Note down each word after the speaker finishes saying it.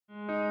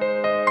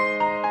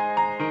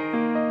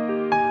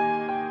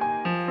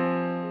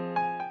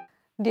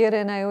Dear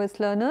NIOS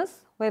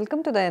learners,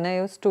 welcome to the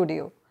NIOS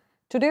studio.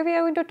 Today we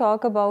are going to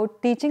talk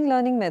about teaching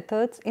learning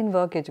methods in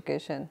work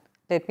education.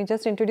 Let me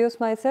just introduce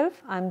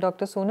myself. I am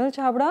Dr. Sonal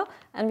Chabra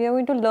and we are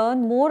going to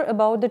learn more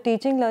about the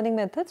teaching learning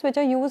methods which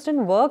are used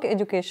in work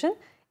education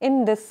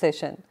in this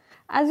session.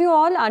 As you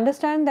all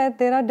understand that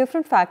there are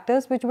different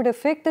factors which would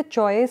affect the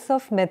choice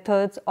of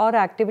methods or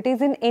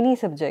activities in any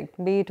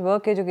subject, be it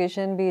work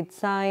education, be it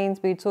science,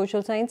 be it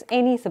social science,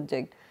 any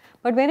subject.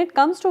 But when it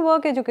comes to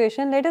work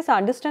education, let us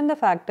understand the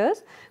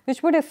factors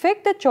which would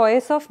affect the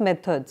choice of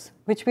methods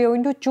which we are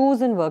going to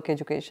choose in work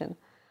education.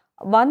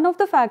 One of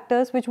the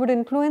factors which would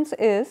influence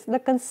is the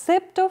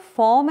concept of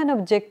form and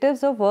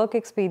objectives of work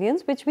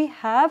experience which we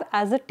have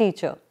as a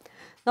teacher.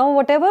 Now,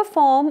 whatever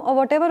form or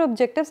whatever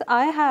objectives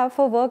I have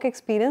for work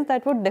experience,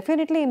 that would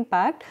definitely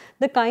impact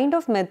the kind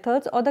of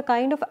methods or the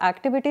kind of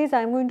activities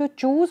I am going to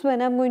choose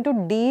when I am going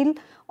to deal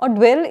or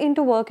dwell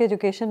into work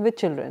education with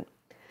children.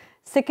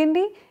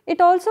 Secondly, it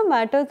also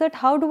matters that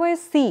how do I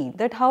see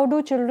that how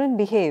do children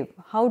behave,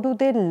 how do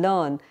they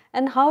learn,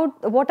 and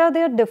what are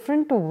their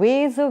different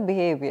ways of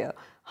behavior,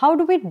 how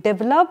do we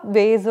develop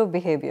ways of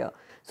behavior.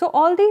 So,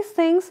 all these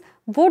things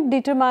would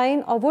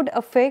determine or would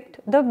affect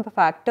the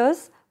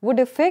factors, would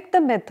affect the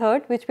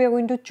method which we are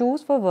going to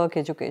choose for work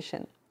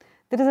education.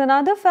 There is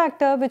another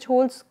factor which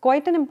holds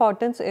quite an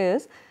importance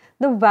is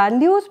the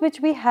values which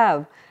we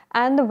have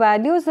and the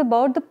values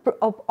about the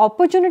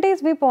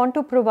opportunities we want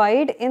to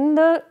provide in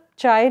the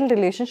child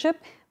relationship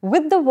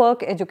with the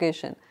work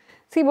education.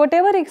 See,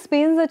 whatever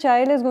experience the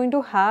child is going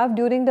to have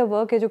during the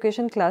work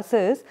education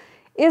classes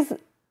is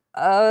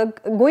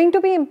going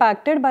to be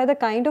impacted by the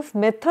kind of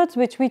methods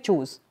which we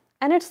choose.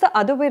 And it's the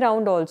other way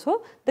around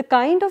also. The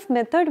kind of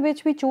method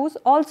which we choose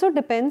also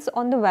depends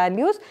on the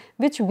values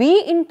which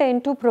we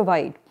intend to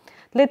provide.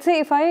 Let's say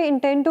if I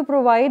intend to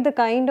provide the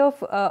kind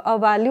of a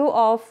value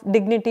of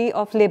dignity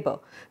of labor.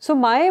 So,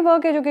 my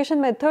work education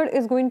method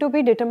is going to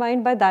be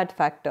determined by that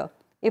factor.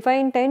 If I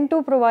intend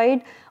to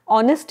provide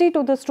honesty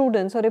to the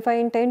students or if I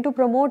intend to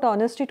promote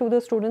honesty to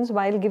the students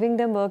while giving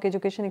them work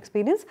education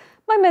experience,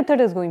 my method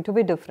is going to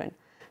be different.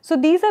 So,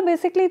 these are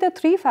basically the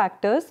three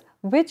factors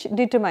which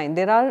determine.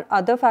 There are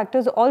other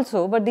factors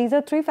also, but these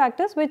are three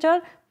factors which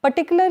are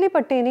particularly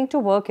pertaining to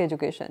work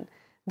education.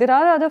 There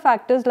are other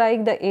factors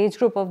like the age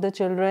group of the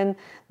children,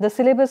 the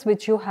syllabus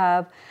which you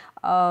have,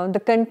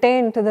 the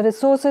content, the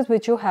resources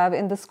which you have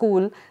in the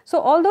school.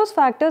 So, all those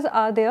factors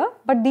are there,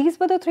 but these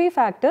were the three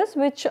factors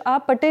which are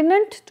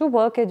pertinent to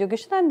work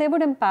education and they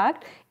would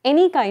impact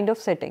any kind of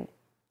setting.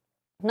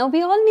 Now,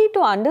 we all need to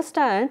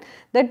understand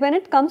that when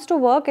it comes to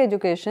work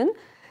education,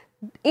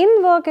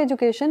 in work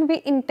education,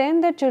 we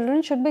intend that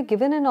children should be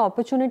given an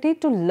opportunity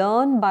to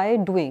learn by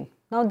doing.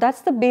 Now,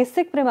 that's the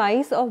basic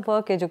premise of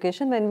work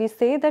education when we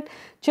say that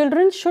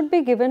children should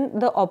be given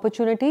the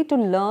opportunity to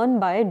learn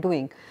by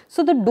doing.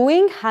 So, the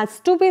doing has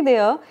to be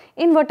there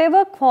in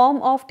whatever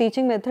form of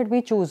teaching method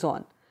we choose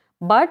on.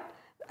 But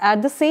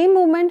at the same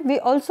moment, we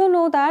also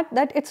know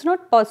that it's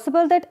not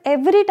possible that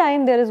every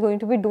time there is going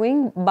to be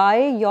doing by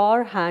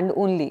your hand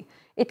only.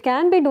 It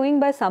can be doing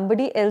by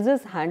somebody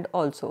else's hand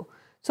also.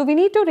 So, we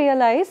need to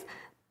realize,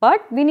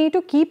 but we need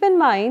to keep in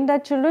mind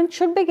that children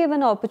should be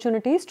given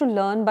opportunities to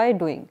learn by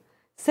doing.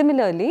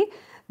 Similarly,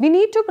 we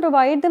need to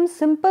provide them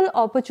simple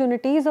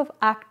opportunities of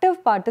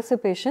active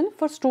participation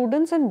for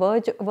students in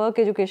work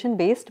education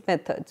based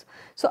methods.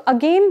 So,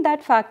 again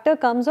that factor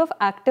comes of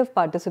active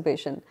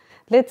participation.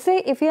 Let's say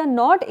if we are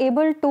not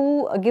able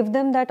to give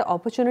them that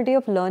opportunity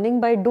of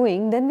learning by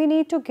doing, then we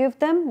need to give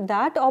them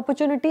that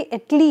opportunity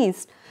at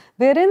least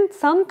wherein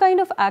some kind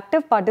of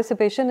active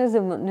participation is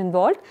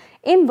involved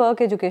in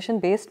work education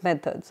based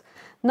methods.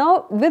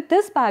 Now, with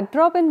this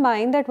backdrop in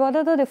mind, that what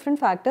are the different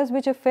factors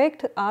which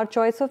affect our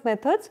choice of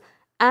methods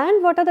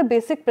and what are the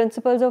basic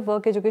principles of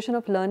work education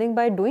of learning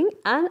by doing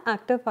and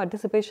active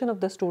participation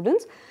of the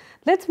students,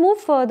 let's move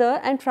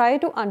further and try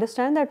to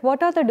understand that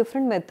what are the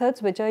different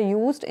methods which are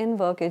used in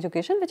work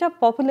education, which are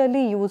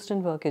popularly used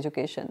in work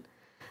education.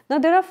 Now,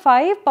 there are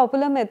 5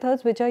 popular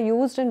methods which are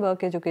used in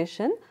work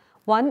education.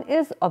 One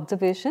is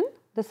observation,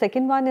 the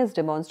second one is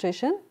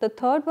demonstration, the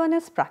third one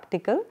is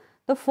practical,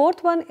 the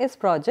fourth one is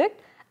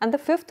project, and the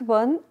fifth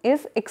one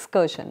is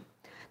excursion.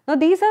 Now,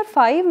 these are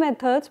 5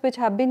 methods which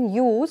have been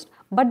used,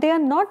 but they are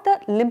not the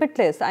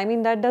limitless. I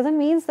mean, that doesn't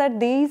mean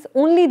that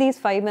only these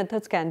 5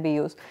 methods can be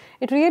used.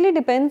 It really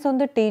depends on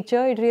the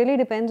teacher, it really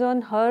depends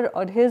on her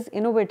or his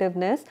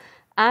innovativeness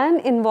and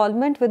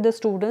involvement with the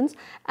students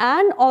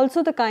and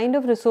also the kind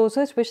of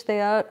resources which they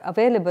are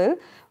available,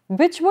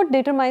 which would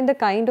determine the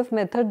kind of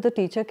method the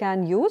teacher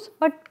can use,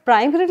 but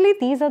primarily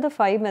these are the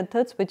 5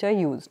 methods which are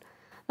used.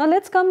 Now,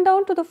 let's come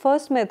down to the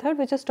first method,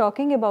 which is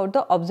talking about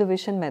the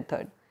observation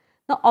method.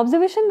 Now,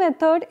 observation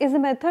method is a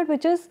method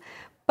which is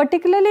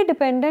particularly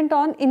dependent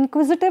on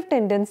inquisitive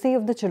tendency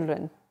of the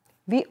children.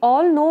 We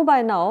all know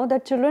by now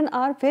that children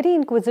are very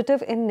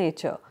inquisitive in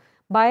nature.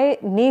 By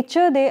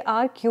nature, they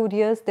are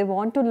curious, they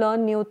want to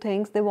learn new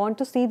things, they want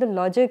to see the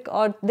logic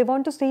or they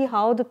want to see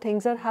how the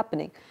things are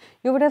happening.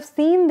 You would have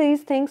seen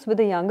these things with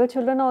the younger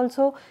children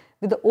also.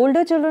 with the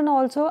older children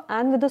also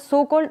and with the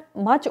so-called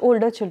much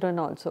older children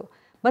also.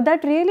 But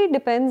that really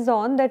depends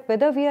on that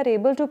whether we are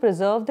able to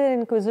preserve their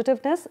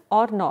inquisitiveness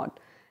or not.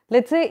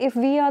 Let's say if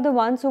we are the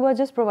ones who are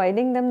just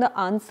providing them the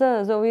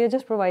answers, or we are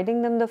just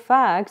providing them the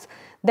facts,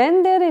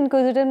 then their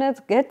inquisitiveness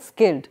gets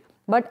killed.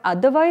 But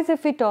otherwise,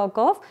 if we talk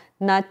of,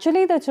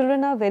 naturally the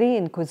children are very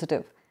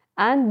inquisitive,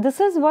 and this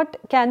is what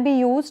can be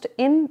used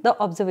in the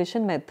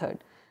observation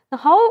method. Now,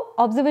 how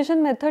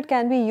observation method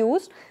can be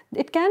used?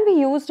 It can be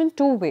used in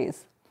two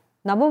ways.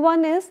 Number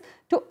one is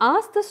to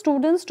ask the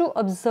students to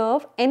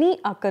observe any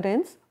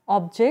occurrence,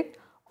 object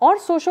or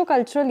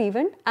socio-cultural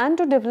event and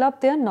to develop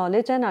their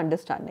knowledge and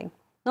understanding.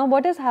 Now,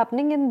 what is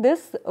happening in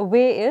this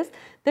way is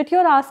that you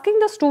are asking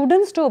the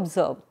students to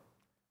observe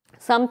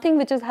something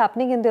which is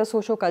happening in their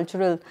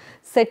socio-cultural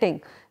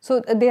setting. So,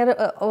 they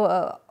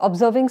are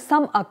observing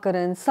some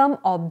occurrence, some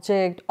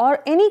object or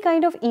any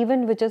kind of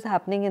event which is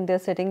happening in their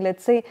setting.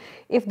 Let's say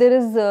if there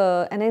is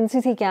an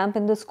NCC camp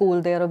in the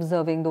school, they are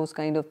observing those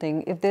kind of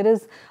things. If there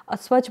is a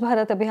Swachh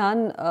Bharat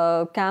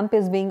Abhiyan camp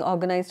is being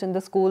organized in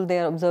the school, they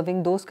are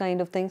observing those kind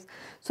of things.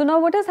 So, now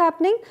what is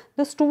happening?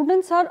 The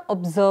students are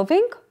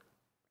observing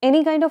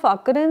any kind of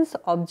occurrence,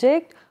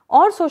 object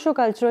or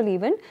socio-cultural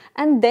event,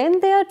 and then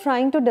they are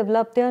trying to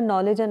develop their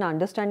knowledge and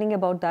understanding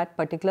about that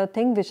particular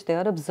thing which they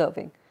are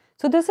observing.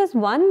 So, this is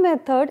one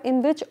method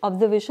in which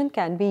observation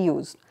can be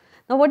used.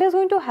 Now, what is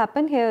going to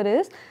happen here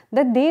is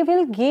that they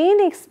will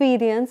gain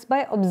experience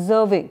by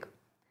observing.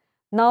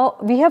 Now,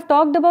 we have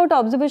talked about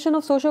observation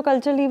of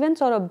socio-cultural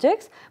events or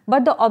objects,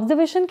 but the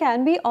observation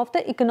can be of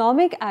the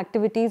economic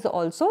activities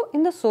also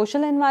in the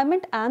social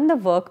environment and the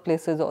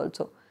workplaces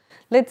also.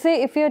 Let's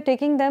say if we are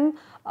taking them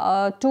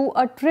to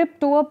a trip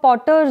to a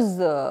potter's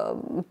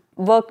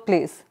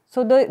workplace.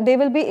 So, they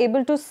will be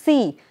able to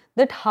see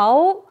that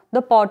how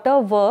the potter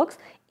works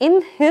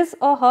in his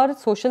or her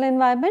social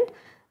environment,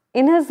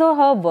 in his or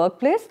her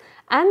workplace,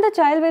 and the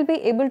child will be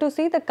able to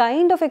see the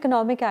kind of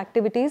economic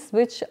activities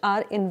which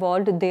are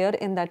involved there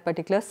in that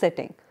particular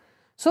setting.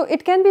 So,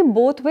 it can be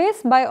both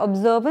ways, by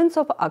observance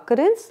of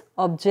occurrence,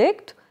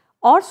 object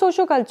or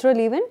socio-cultural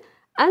event,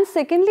 and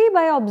secondly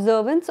by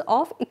observance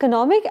of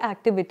economic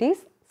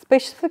activities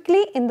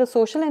specifically in the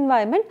social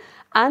environment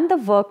and the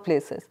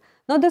workplaces.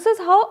 Now, this is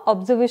how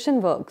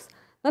observation works.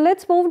 Now,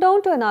 let's move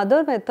down to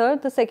another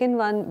method. The second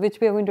one which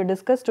we are going to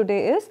discuss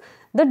today is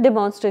the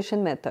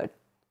demonstration method.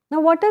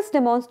 Now, what is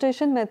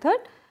demonstration method?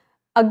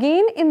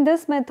 Again, in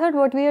this method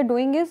what we are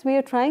doing is we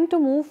are trying to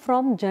move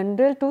from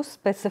general to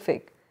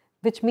specific,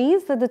 which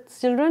means that the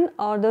children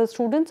or the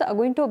students are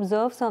going to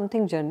observe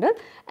something general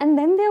and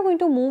then they are going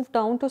to move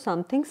down to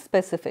something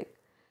specific.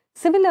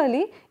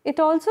 Similarly,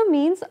 it also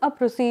means a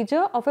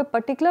procedure of a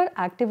particular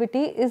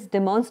activity is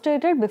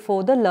demonstrated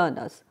before the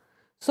learners.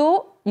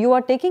 So, you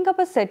are taking up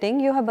a setting,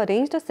 you have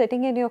arranged a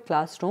setting in your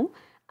classroom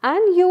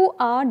and you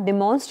are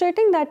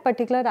demonstrating that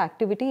particular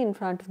activity in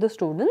front of the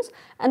students,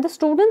 and the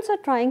students are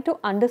trying to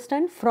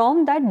understand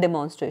from that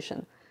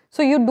demonstration.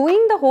 So, you are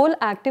doing the whole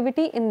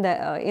activity in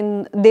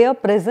their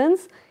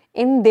presence,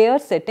 in their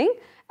setting,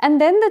 and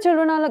then the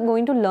children are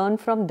going to learn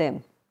from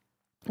them.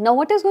 Now,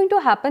 what is going to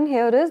happen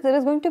here is there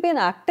is going to be an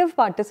active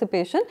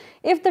participation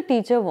if the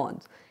teacher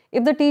wants.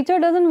 If the teacher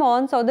doesn't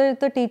want, or if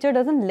the teacher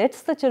doesn't let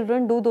the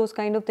children do those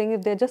kind of things,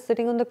 if they are just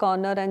sitting on the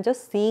corner and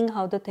just seeing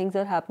how the things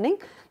are happening,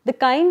 the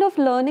kind of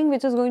learning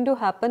which is going to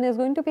happen is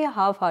going to be a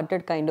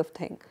half-hearted kind of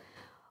thing.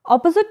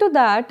 Opposite to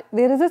that,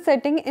 there is a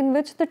setting in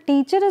which the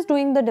teacher is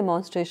doing the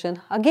demonstration.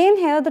 Again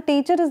here the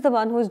teacher is the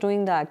one who is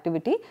doing the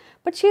activity,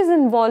 but she is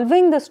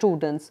involving the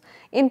students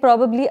in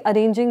probably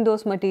arranging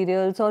those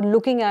materials or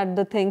looking at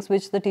the things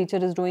which the teacher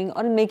is doing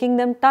or making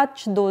them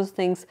touch those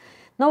things.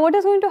 Now, what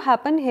is going to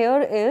happen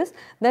here is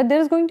that there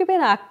is going to be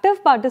an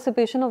active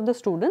participation of the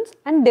students,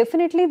 and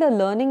definitely the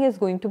learning is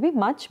going to be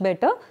much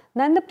better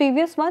than the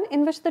previous one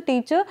in which the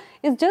teacher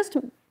is just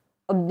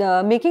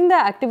making the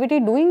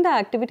activity, doing the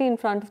activity in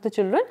front of the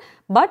children,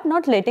 but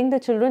not letting the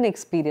children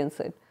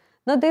experience it.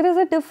 Now, there is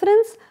a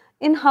difference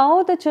in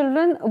how the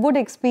children would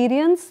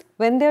experience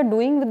when they are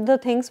doing with the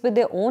things with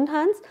their own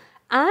hands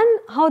and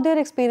how they are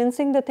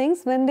experiencing the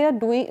things when they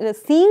are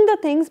seeing the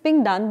things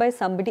being done by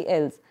somebody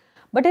else.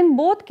 But in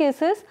both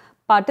cases,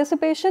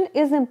 participation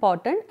is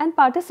important, and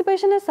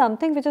participation is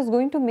something which is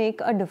going to make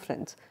a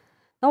difference.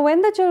 Now,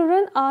 when the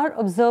children are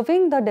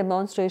observing the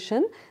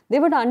demonstration, they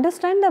would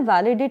understand the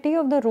validity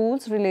of the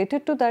rules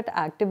related to that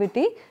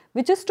activity,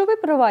 which is to be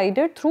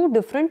provided through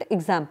different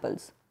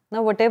examples.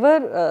 Now,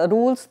 whatever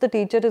rules the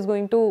teacher is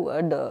going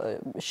to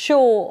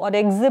show or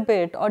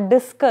exhibit or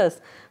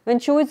discuss when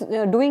she is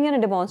doing in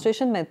a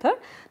demonstration method,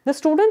 the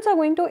students are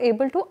going to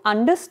able to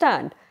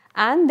understand,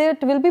 and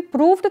that will be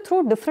proved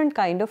through different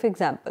kind of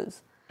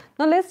examples.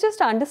 Now, let's just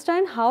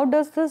understand how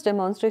does this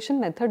demonstration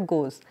method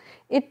goes.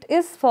 It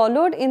is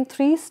followed in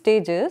 3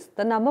 stages.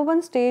 The number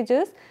 1 stage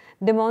is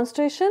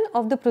demonstration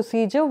of the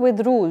procedure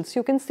with rules.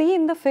 You can see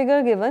in the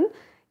figure given,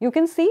 you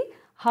can see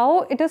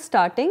how it is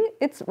starting.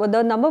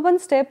 The number 1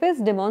 step is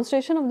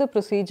demonstration of the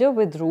procedure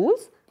with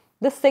rules.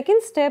 The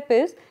second step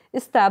is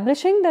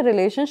establishing the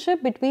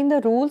relationship between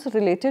the rules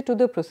related to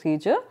the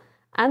procedure,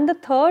 And the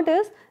third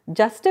is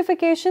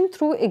justification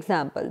through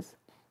examples.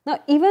 Now,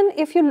 even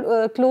if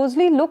you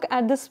closely look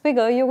at this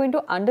figure, you're going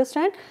to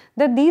understand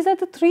that these are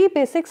the three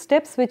basic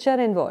steps which are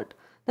involved.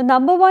 The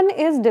number one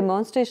is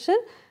demonstration.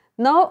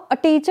 Now, a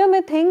teacher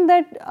may think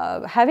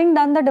that having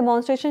done the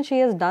demonstration, she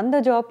has done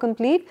the job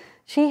complete.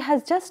 She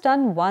has just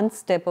done one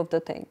step of the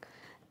thing.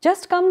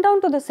 Just come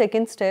down to the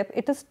second step.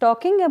 It is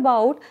talking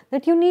about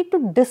that you need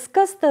to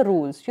discuss the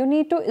rules. You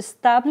need to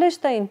establish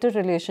the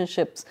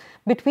interrelationships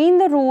between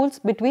the rules,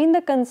 between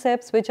the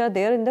concepts which are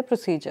there in the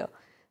procedure.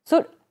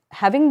 So,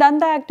 having done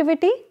the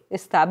activity,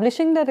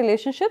 establishing the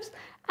relationships,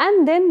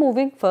 and then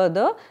moving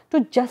further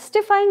to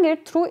justifying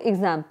it through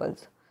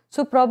examples.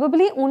 So,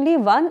 probably only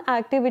one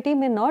activity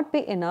may not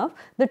be enough.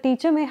 The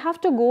teacher may have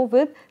to go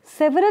with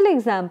several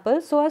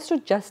examples so as to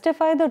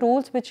justify the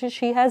rules which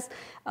she has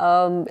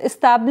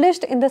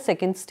established in the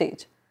second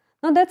stage.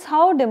 Now, that's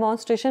how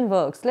demonstration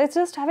works. Let's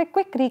just have a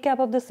quick recap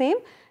of the same.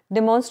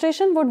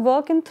 Demonstration would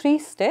work in three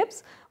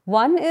steps.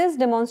 One is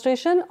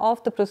demonstration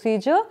of the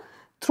procedure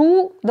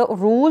through the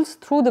rules,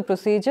 through the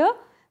procedure.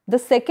 The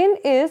second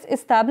is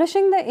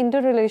establishing the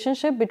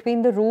interrelationship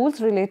between the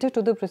rules related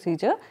to the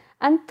procedure.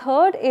 And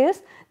third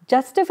is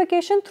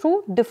justification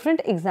through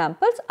different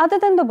examples other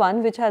than the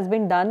one which has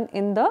been done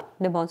in the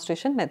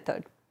demonstration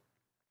method.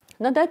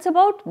 Now, that's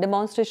about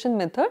demonstration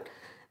method.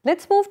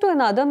 Let's move to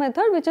another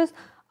method which is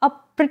a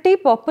pretty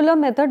popular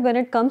method when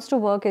it comes to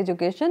work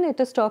education. It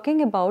is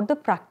talking about the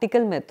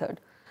practical method.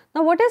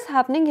 Now, what is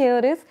happening here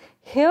is,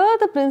 here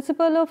the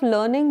principle of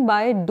learning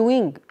by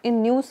doing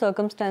in new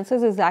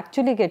circumstances is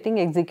actually getting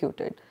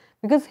executed,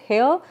 because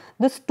here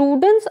the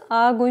students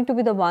are going to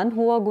be the one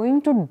who are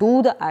going to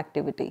do the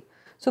activity.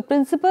 So,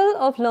 principle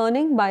of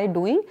learning by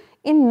doing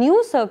in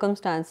new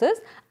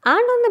circumstances and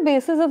on the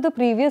basis of the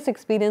previous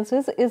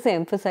experiences is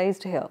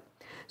emphasized here.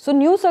 So,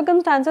 new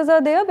circumstances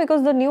are there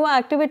because the new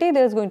activity,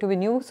 there is going to be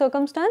new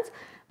circumstance,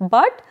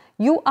 but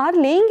you are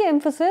laying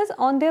emphasis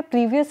on their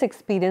previous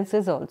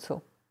experiences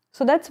also.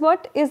 So, that is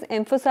what is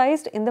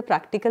emphasized in the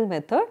practical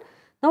method.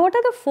 Now, what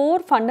are the four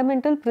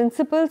fundamental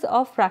principles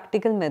of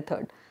practical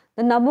method?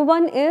 The number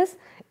one is,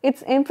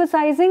 it's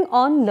emphasizing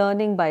on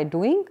learning by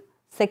doing.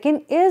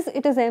 Second is,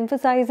 it is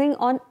emphasizing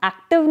on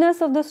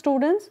activeness of the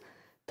students.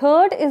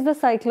 Third is the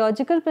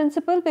psychological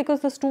principle, because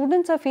the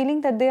students are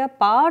feeling that they are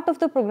part of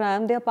the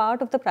program, they are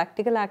part of the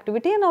practical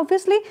activity, and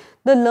obviously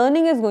the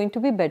learning is going to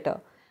be better.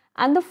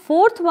 And the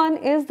fourth one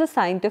is the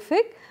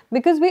scientific,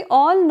 because we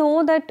all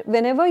know that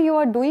whenever you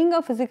are doing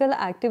a physical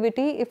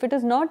activity, if it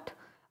is not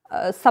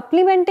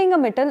supplementing a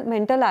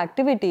mental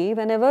activity,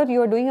 whenever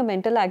you are doing a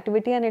mental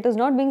activity and it is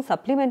not being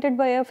supplemented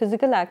by a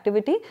physical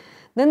activity,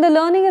 then the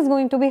learning is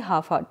going to be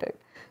half-hearted.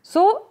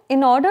 So,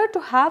 in order to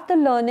have the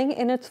learning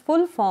in its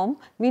full form,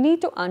 we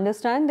need to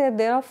understand that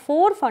there are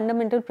four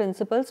fundamental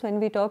principles when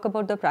we talk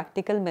about the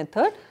practical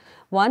method.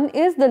 One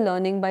is the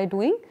learning by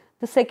doing.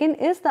 The second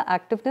is the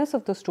activeness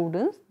of the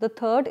students. The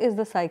third is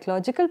the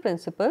psychological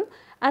principle,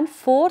 and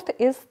fourth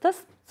is the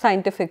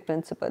scientific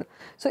principle.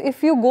 So,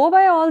 if you go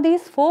by all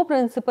these four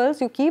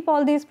principles, you keep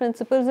all these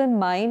principles in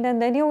mind,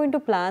 and then you are going to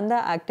plan the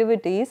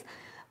activities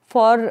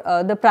for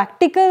the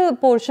practical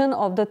portion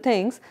of the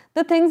things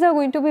are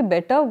going to be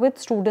better with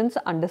students'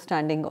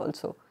 understanding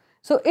also.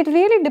 So, it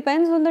really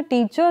depends on the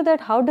teacher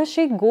that how does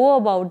she go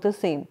about the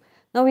same.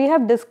 Now, we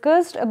have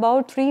discussed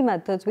about three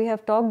methods. We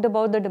have talked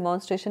about the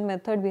demonstration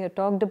method, we have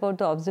talked about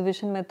the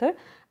observation method,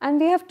 and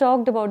we have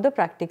talked about the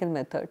practical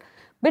method.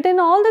 But in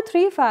all the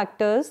three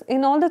factors,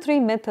 in all the three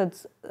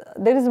methods,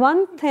 there is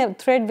one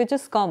thread which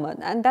is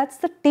common, and that is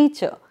the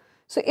teacher.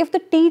 So, if the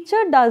teacher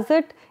does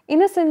it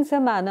in a sincere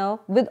manner,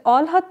 with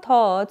all her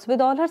thoughts,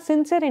 with all her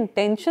sincere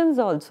intentions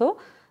also,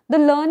 the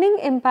learning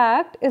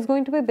impact is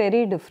going to be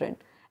very different.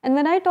 And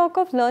when I talk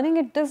of learning,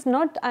 it does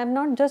not, I am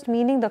not just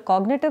meaning the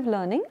cognitive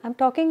learning, I am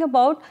talking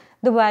about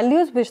the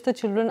values which the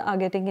children are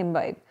getting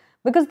imbibed,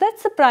 because that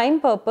is the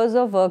prime purpose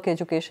of work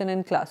education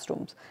in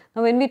classrooms.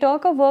 Now, when we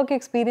talk of work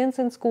experience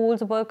in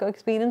schools, work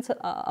experience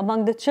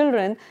among the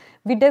children,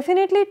 we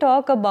definitely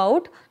talk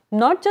about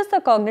not just the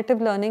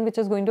cognitive learning which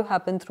is going to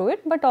happen through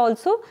it, but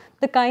also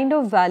the kind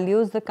of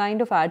values, the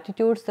kind of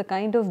attitudes, the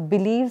kind of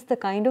beliefs, the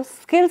kind of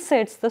skill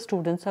sets the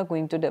students are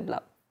going to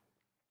develop.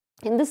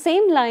 In the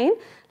same line,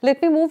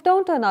 let me move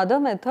down to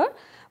another method,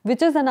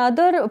 which is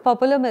another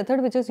popular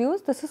method which is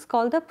used. This is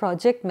called the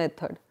project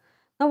method.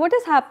 Now, what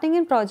is happening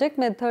in project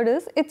method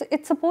is,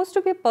 it's supposed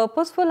to be a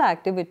purposeful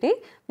activity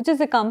which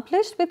is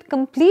accomplished with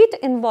complete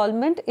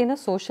involvement in a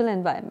social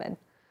environment.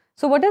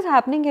 So, what is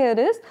happening here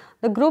is,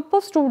 the group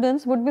of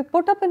students would be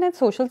put up in a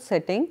social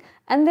setting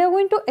and they are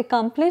going to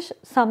accomplish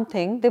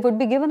something. They would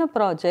be given a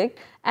project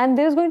and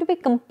there is going to be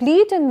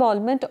complete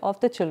involvement of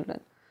the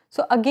children.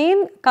 So,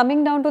 again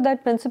coming down to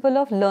that principle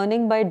of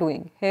learning by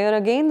doing. Here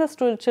again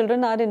the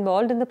children are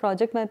involved in the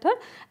project method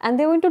and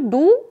they are going to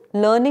do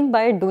learning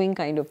by doing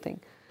kind of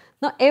thing.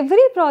 Now,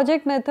 every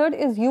project method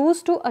is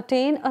used to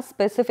attain a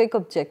specific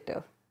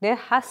objective. There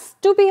has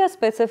to be a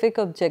specific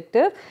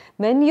objective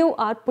when you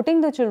are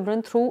putting the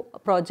children through a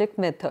project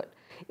method.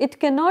 It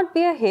cannot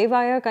be a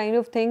haywire kind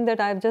of thing that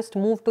I've just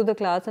moved to the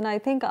class and I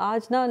think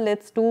aaj na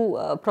let's do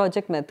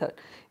project method.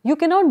 You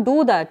cannot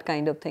do that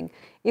kind of thing.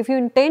 If you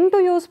intend to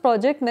use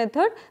project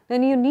method,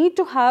 then you need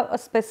to have a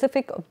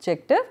specific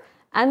objective,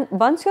 and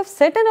once you have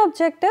set an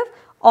objective,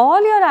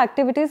 all your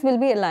activities will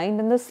be aligned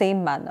in the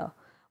same manner.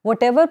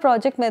 Whatever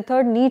project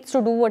method needs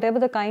to do,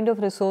 whatever the kind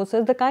of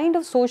resources, the kind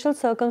of social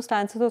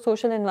circumstances or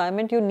social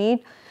environment you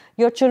need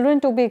your children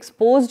to be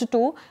exposed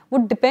to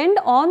would depend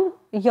on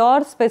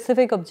your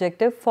specific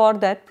objective for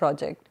that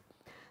project.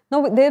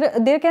 Now,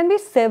 there can be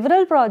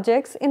several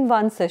projects in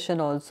one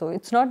session also.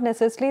 It's not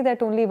necessarily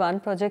that only one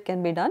project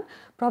can be done.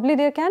 Probably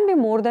there can be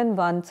more than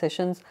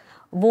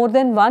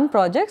one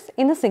projects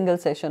in a single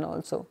session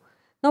also.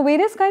 Now,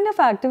 various kind of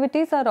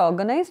activities are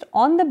organized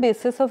on the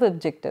basis of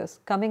objectives.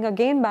 Coming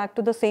again back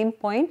to the same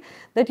point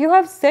that you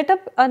have set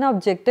up an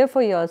objective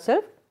for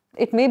yourself.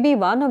 It may be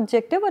one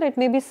objective or it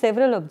may be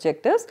several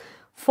objectives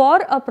for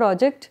a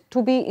project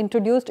to be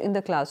introduced in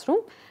the classroom.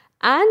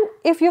 And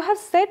if you have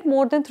set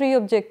more than 3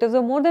 objectives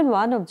or more than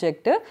one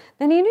objective,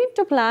 then you need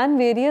to plan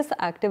various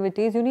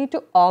activities, you need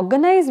to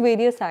organize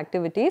various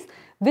activities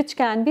which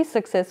can be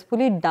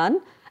successfully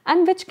done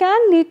and which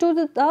can lead to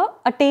the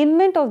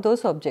attainment of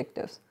those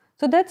objectives.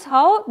 So, that is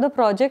how the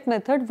project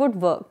method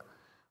would work.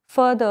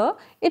 Further,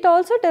 it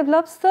also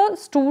develops the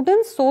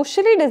students'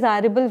 socially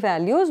desirable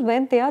values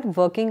when they are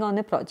working on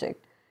a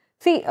project.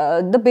 See,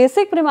 the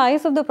basic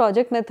premise of the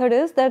project method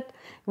is that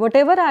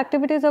whatever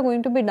activities are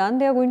going to be done,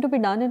 they are going to be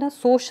done in a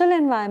social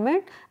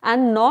environment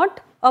and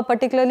not a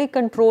particularly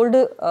controlled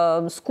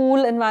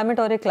school environment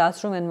or a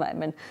classroom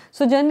environment.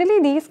 So, generally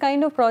these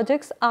kind of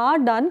projects are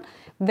done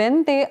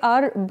when they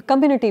are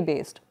community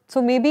based.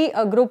 So, maybe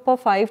a group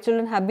of 5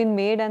 children have been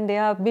made and they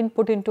have been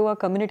put into a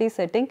community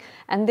setting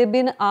and they have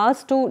been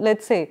asked to,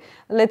 let's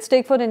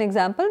take for an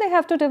example, they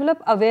have to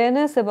develop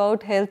awareness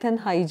about health and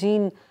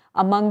hygiene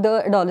among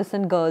the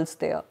adolescent girls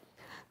there.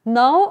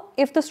 Now,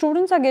 if the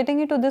students are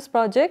getting into this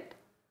project,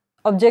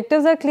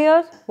 objectives are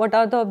clear. What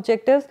are the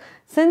objectives?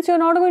 Since you are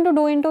not going to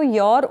do into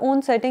your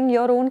own setting,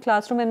 your own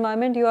classroom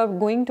environment, you are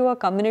going to a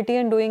community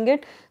and doing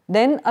it,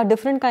 then a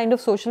different kind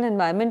of social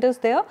environment is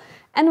there.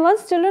 And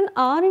once children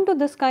are into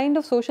this kind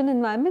of social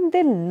environment,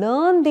 they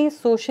learn these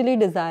socially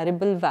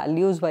desirable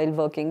values while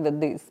working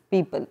with these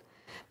people.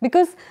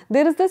 Because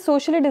there is this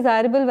socially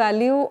desirable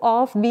value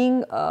of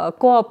being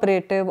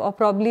cooperative or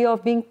probably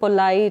of being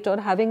polite or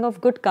having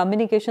of good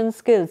communication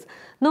skills.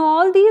 Now,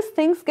 all these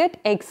things get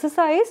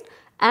exercised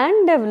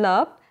and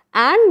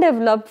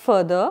developed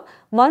further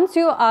once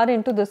you are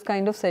into this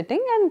kind of setting,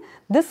 and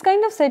this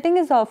kind of setting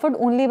is offered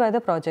only by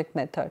the project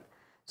method.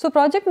 So,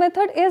 project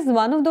method is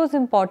one of those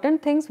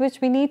important things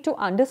which we need to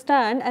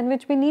understand and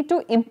which we need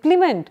to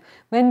implement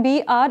when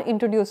we are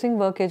introducing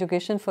work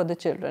education for the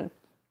children.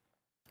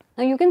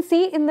 Now, you can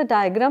see in the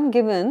diagram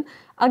given,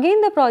 again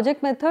the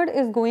project method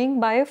is going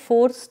by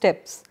 4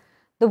 steps.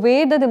 The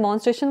way the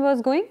demonstration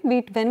was going,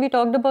 when we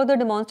talked about the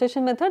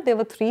demonstration method, there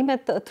were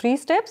 3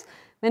 steps.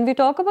 When we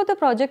talk about the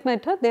project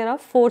method, there are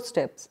 4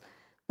 steps.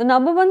 The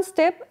number 1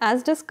 step,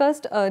 as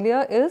discussed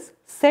earlier, is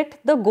set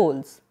the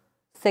goals.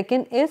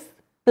 Second is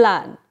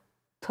plan.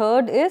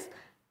 Third is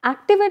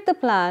activate the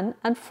plan,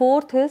 and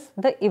fourth is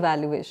the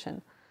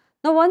evaluation.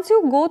 Now, once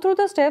you go through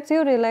the steps,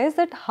 you realize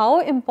that how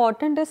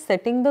important is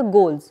setting the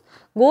goals.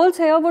 Goals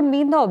here would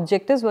mean the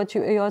objectives which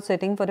you are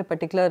setting for a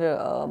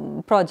particular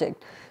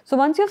project. So,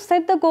 once you have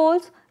set the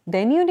goals,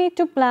 then you need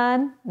to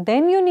plan,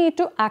 then you need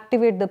to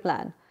activate the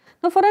plan.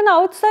 Now, for an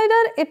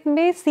outsider, it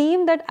may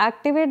seem that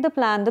activate the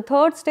plan, the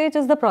third stage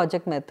is the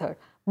project method,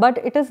 but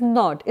it is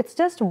not. It is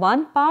just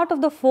one part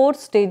of the 4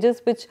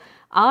 stages which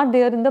are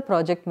there in the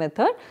project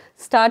method,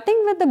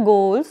 starting with the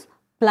goals,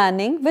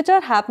 planning, which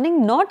are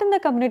happening not in the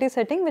community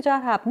setting, which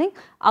are happening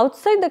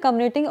outside the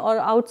community or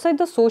outside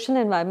the social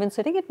environment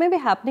setting. It may be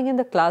happening in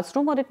the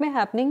classroom or it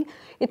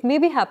may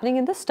be happening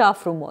in the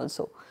staff room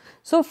also.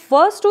 So,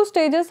 first 2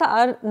 stages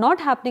are not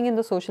happening in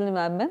the social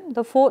environment,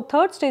 the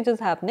third stage is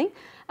happening,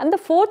 and the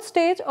fourth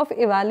stage of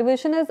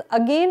evaluation is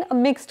again a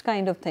mixed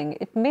kind of thing.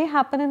 It may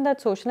happen in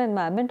that social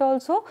environment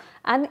also,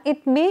 and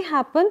it may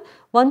happen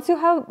once you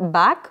have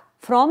back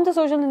from the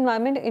social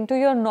environment into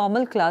your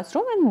normal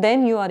classroom, and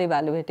then you are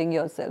evaluating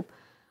yourself.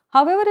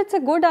 However, it is a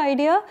good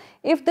idea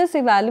if this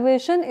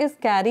evaluation is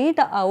carried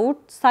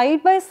out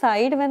side by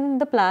side when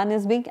the plan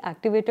is being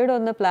activated or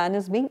the plan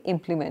is being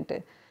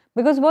implemented.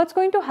 Because what is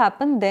going to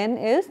happen then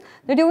is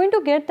that you are going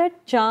to get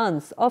that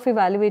chance of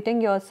evaluating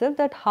yourself,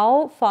 that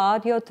how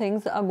far your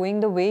things are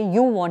going the way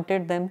you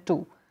wanted them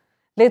to.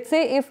 Let us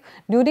say if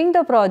during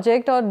the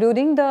project or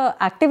during the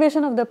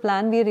activation of the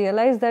plan we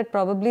realize that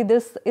probably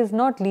this is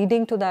not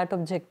leading to that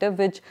objective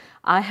which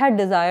I had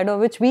desired or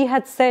which we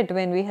had set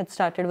when we had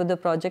started with the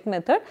project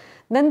method,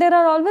 then there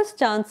are always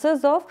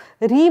chances of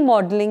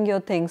remodeling your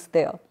things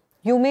there.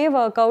 You may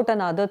work out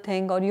another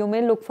thing or you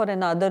may look for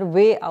another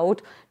way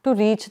out to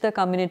reach the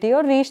community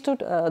or reach to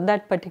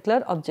that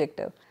particular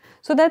objective.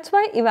 So that's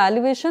why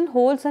evaluation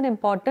holds an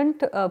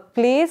important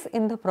place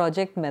in the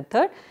project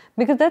method,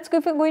 because that's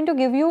going to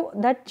give you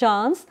that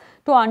chance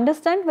to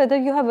understand whether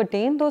you have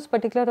attained those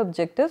particular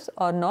objectives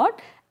or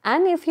not,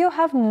 and if you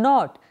have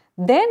not,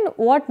 then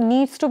what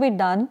needs to be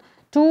done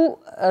to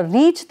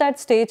reach that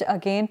stage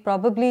again.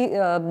 Probably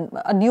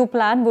a new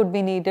plan would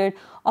be needed,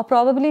 or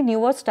probably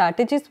newer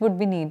strategies would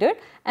be needed,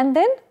 and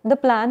then the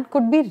plan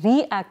could be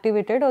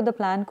reactivated or the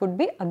plan could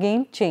be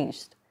again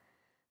changed.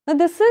 Now,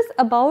 this is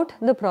about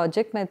the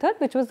project method,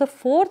 which was the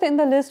fourth in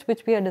the list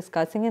which we are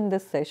discussing in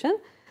this session.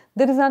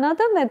 There is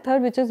another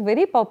method which is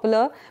very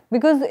popular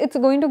because it's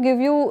going to give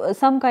you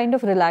some kind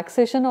of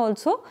relaxation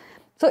also.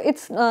 So,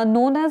 it's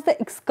known as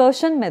the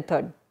excursion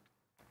method.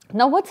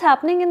 Now, what's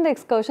happening in the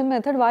excursion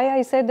method? Why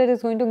I said that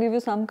it's going to give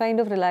you some kind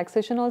of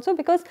relaxation also,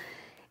 because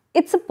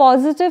it's a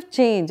positive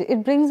change.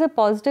 It brings a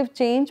positive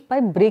change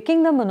by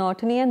breaking the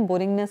monotony and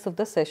boringness of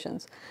the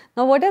sessions.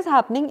 Now, what is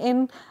happening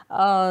in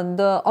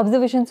the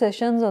observation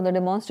sessions or the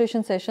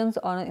demonstration sessions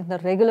or in the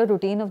regular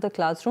routine of the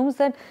classrooms,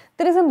 that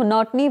there is a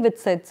monotony which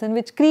sets in,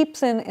 which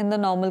creeps in the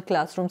normal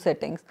classroom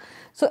settings.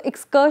 So,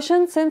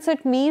 excursion, since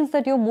it means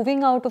that you're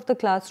moving out of the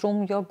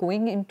classroom, you're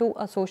going into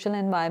a social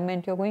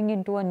environment, you're going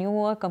into a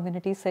newer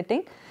community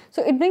setting.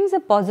 So, it brings a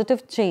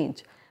positive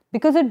change,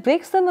 because it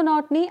breaks the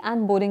monotony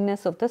and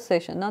boringness of the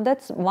session. Now,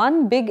 that's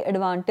one big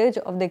advantage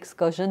of the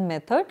excursion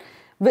method,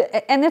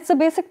 and it's a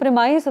basic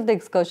premise of the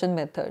excursion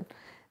method.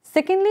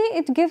 Secondly,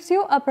 it gives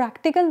you a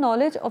practical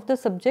knowledge of the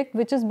subject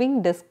which is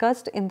being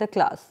discussed in the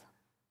class.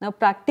 Now,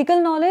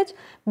 practical knowledge,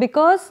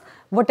 because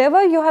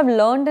whatever you have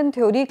learned in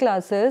theory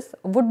classes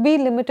would be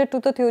limited to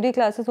the theory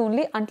classes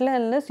only until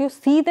and unless you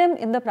see them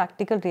in the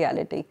practical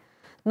reality.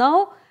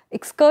 Now,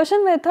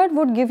 excursion method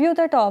would give you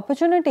that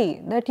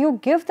opportunity that you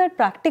give that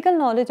practical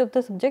knowledge of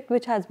the subject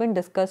which has been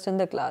discussed in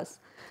the class.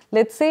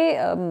 Let's say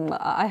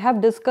I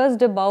have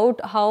discussed about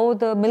how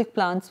the milk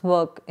plants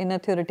work in a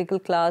theoretical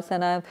class,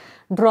 and I have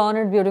drawn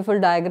a beautiful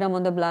diagram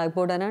on the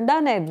blackboard and I have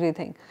done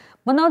everything.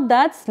 But now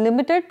that's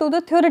limited to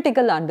the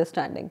theoretical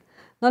understanding.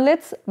 Now,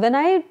 when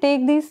I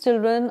take these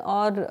children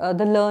or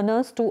the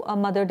learners to a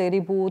mother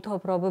dairy booth or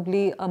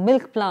probably a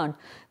milk plant,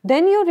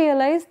 then you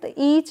realize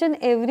each and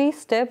every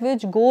step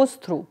which goes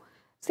through.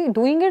 See,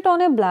 doing it on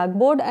a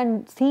blackboard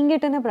and seeing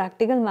it in a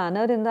practical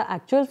manner in the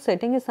actual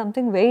setting is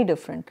something very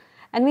different.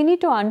 And we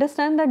need to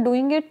understand that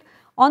doing it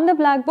on the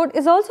blackboard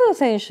is also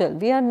essential.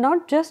 We are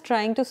not just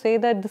trying to say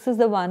that this is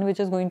the one which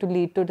is going to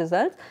lead to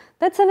results.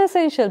 That's an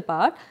essential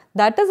part.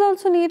 That is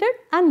also needed,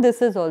 and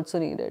this is also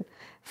needed.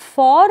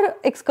 For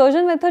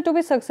excursion method to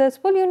be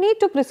successful, you need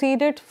to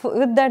precede it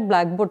with that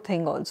blackboard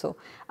thing also.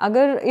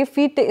 If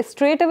we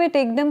straight away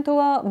take them to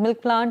a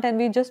milk plant and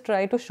we just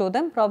try to show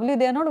them, probably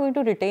they are not going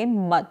to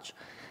retain much.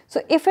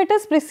 So, if it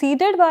is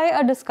preceded by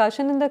a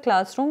discussion in the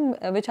classroom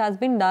which has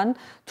been done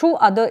through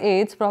other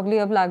aids, probably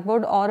a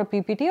blackboard or a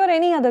PPT or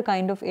any other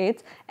kind of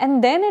aids,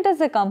 and then it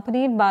is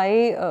accompanied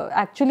by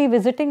actually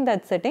visiting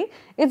that setting,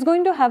 it's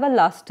going to have a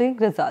lasting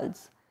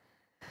results.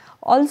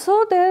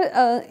 Also,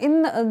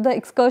 in the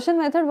excursion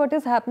method, what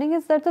is happening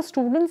is that the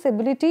student's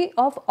ability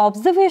of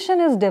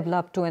observation is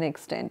developed to an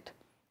extent.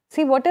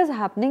 See, what is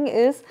happening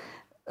is,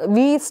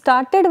 we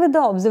started with the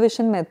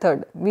observation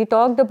method. We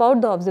talked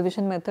about the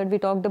observation method, we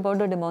talked about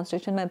the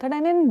demonstration method,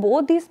 and in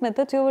both these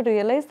methods you will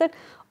realize that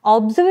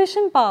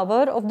observation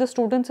power of the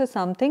students is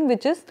something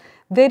which is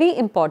very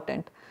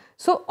important.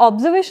 So,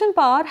 observation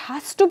power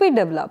has to be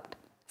developed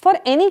for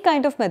any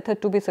kind of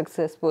method to be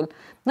successful.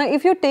 Now,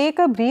 if you take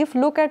a brief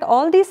look at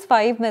all these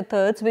 5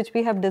 methods which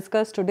we have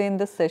discussed today in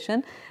this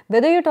session,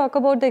 whether you talk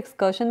about the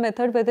excursion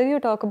method, whether you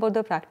talk about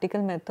the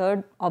practical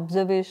method,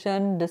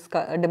 observation,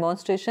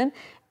 demonstration,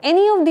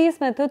 any of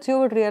these methods, you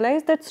would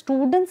realize that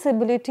students'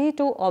 ability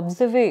to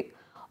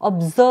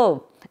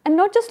observe and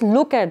not just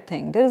look at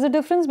things. There is a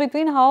difference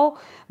between how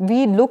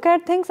we look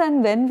at things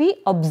and when we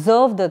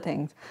observe the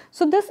things.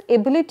 So, this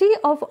ability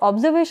of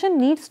observation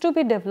needs to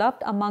be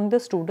developed among the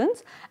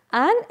students,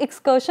 and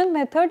excursion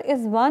method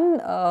is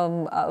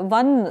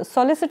one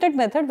solicited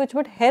method which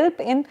would help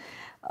in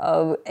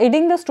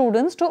aiding the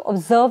students to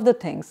observe the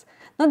things.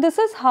 Now, this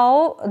is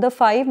how the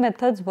 5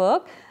 methods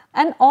work.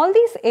 And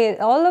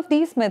all of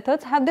these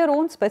methods have their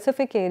own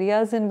specific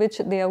areas in which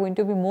they are going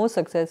to be more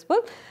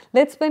successful.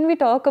 When we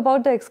talk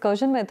about the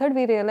excursion method,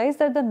 we realize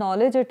that the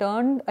knowledge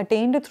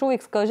attained through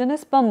excursion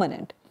is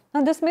permanent.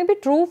 Now, this may be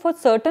true for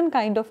certain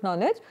kind of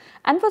knowledge,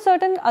 and for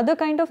certain other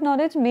kind of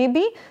knowledge,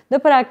 maybe the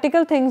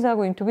practical things are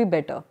going to be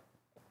better.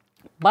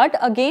 But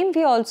again,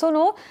 we also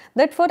know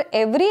that for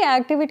every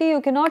activity you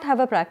cannot have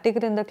a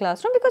practical in the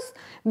classroom, because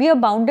we are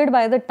bounded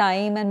by the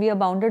time and we are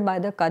bounded by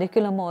the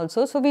curriculum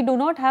also. So, we do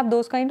not have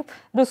those kind of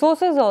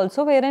resources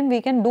also wherein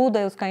we can do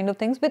those kind of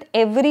things with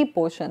every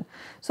portion.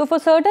 So, for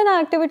certain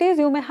activities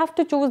you may have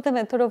to choose the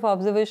method of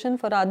observation,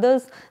 for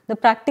others the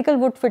practical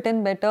would fit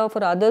in better,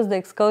 for others the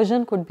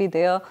excursion could be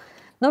there.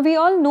 Now we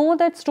all know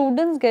that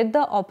students get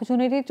the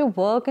opportunity to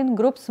work in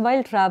groups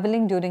while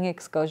traveling during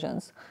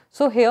excursions.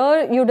 So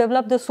here you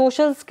develop the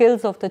social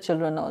skills of the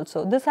children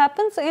also. This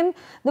happens in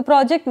the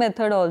project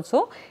method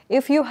also.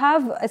 If you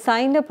have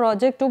assigned a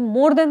project to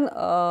more than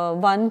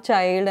one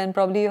child, and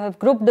probably you have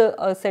grouped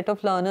a set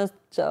of learners,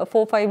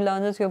 4-5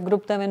 learners, you have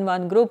grouped them in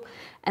one group,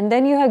 and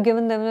then you have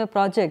given them a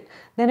project,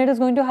 then it is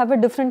going to have a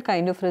different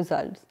kind of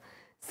results.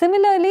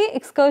 Similarly,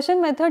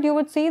 excursion method, you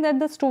would see that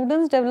the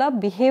students develop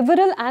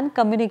behavioral and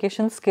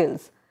communication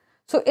skills.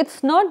 So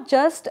it's not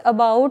just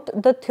about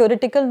the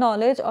theoretical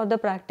knowledge or the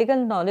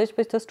practical knowledge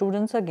which the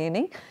students are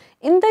gaining.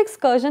 In the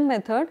excursion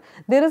method,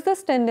 there is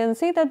this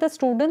tendency that the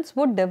students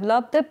would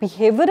develop the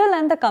behavioral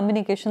and the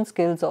communication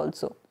skills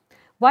also.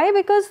 Why?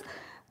 Because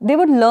they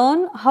would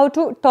learn how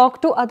to talk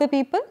to other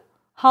people,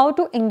 how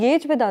to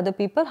engage with other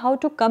people, how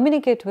to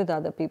communicate with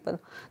other people.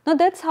 Now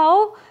that's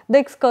how the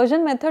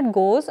excursion method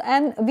goes,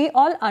 and we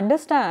all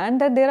understand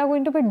that there are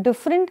going to be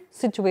different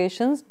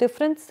situations,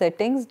 different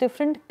settings,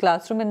 different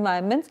classroom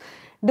environments,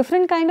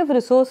 different kind of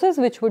resources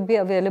which would be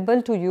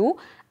available to you,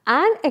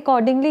 and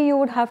accordingly you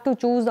would have to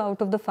choose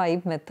out of the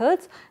 5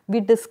 methods. We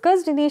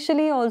discussed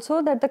initially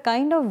also that the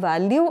kind of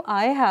value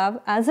I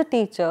have as a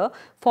teacher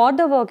for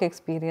the work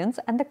experience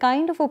and the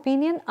kind of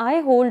opinion I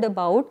hold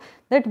about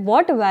that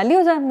what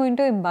values I am going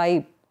to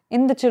imbibe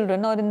in the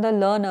children or in the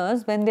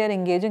learners when they are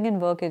engaging in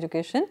work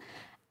education,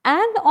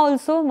 and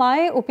also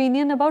my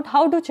opinion about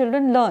how do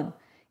children learn.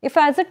 If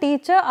as a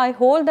teacher I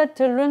hold that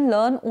children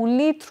learn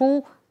only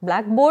through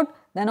blackboard,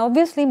 then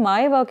obviously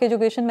my work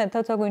education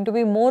methods are going to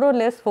be more or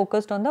less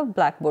focused on the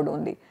blackboard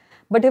only.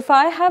 But if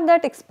I have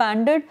that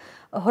expanded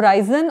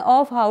horizon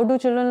of how do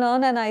children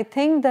learn, and I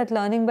think that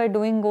learning by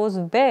doing goes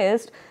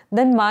best,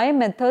 then my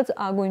methods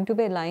are going to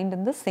be aligned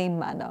in the same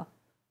manner.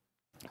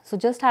 So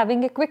just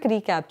having a quick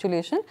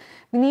recapitulation,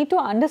 we need to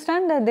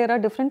understand that there are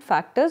different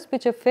factors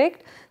which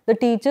affect the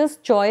teacher's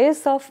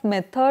choice of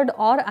method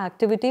or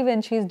activity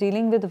when she is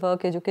dealing with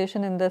work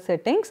education in the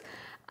settings,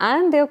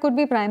 and there could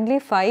be primarily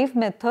 5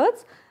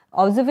 methods: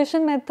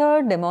 observation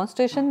method,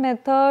 demonstration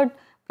method,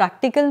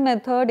 practical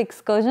method,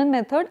 excursion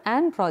method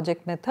and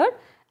project method.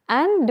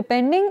 And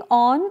depending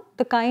on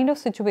the kind of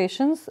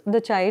situations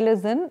the child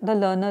is in, the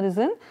learner is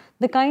in,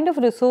 the kind of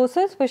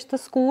resources which the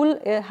school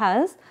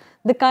has,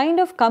 the kind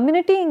of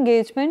community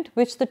engagement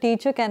which the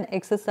teacher can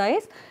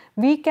exercise,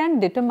 we can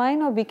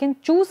determine or we can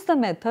choose the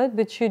method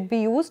which should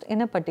be used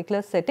in a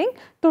particular setting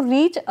to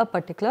reach a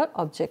particular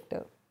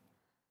objective.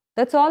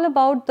 That's all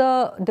about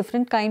the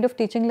different kind of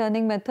teaching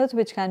learning methods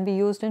which can be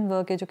used in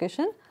work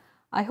education.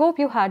 I hope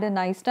you had a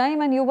nice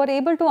time and you were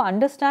able to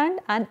understand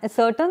and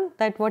ascertain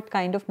that what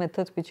kind of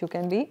methods which you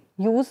can be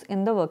used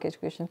in the work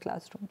education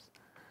classrooms.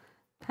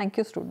 Thank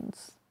you,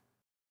 students.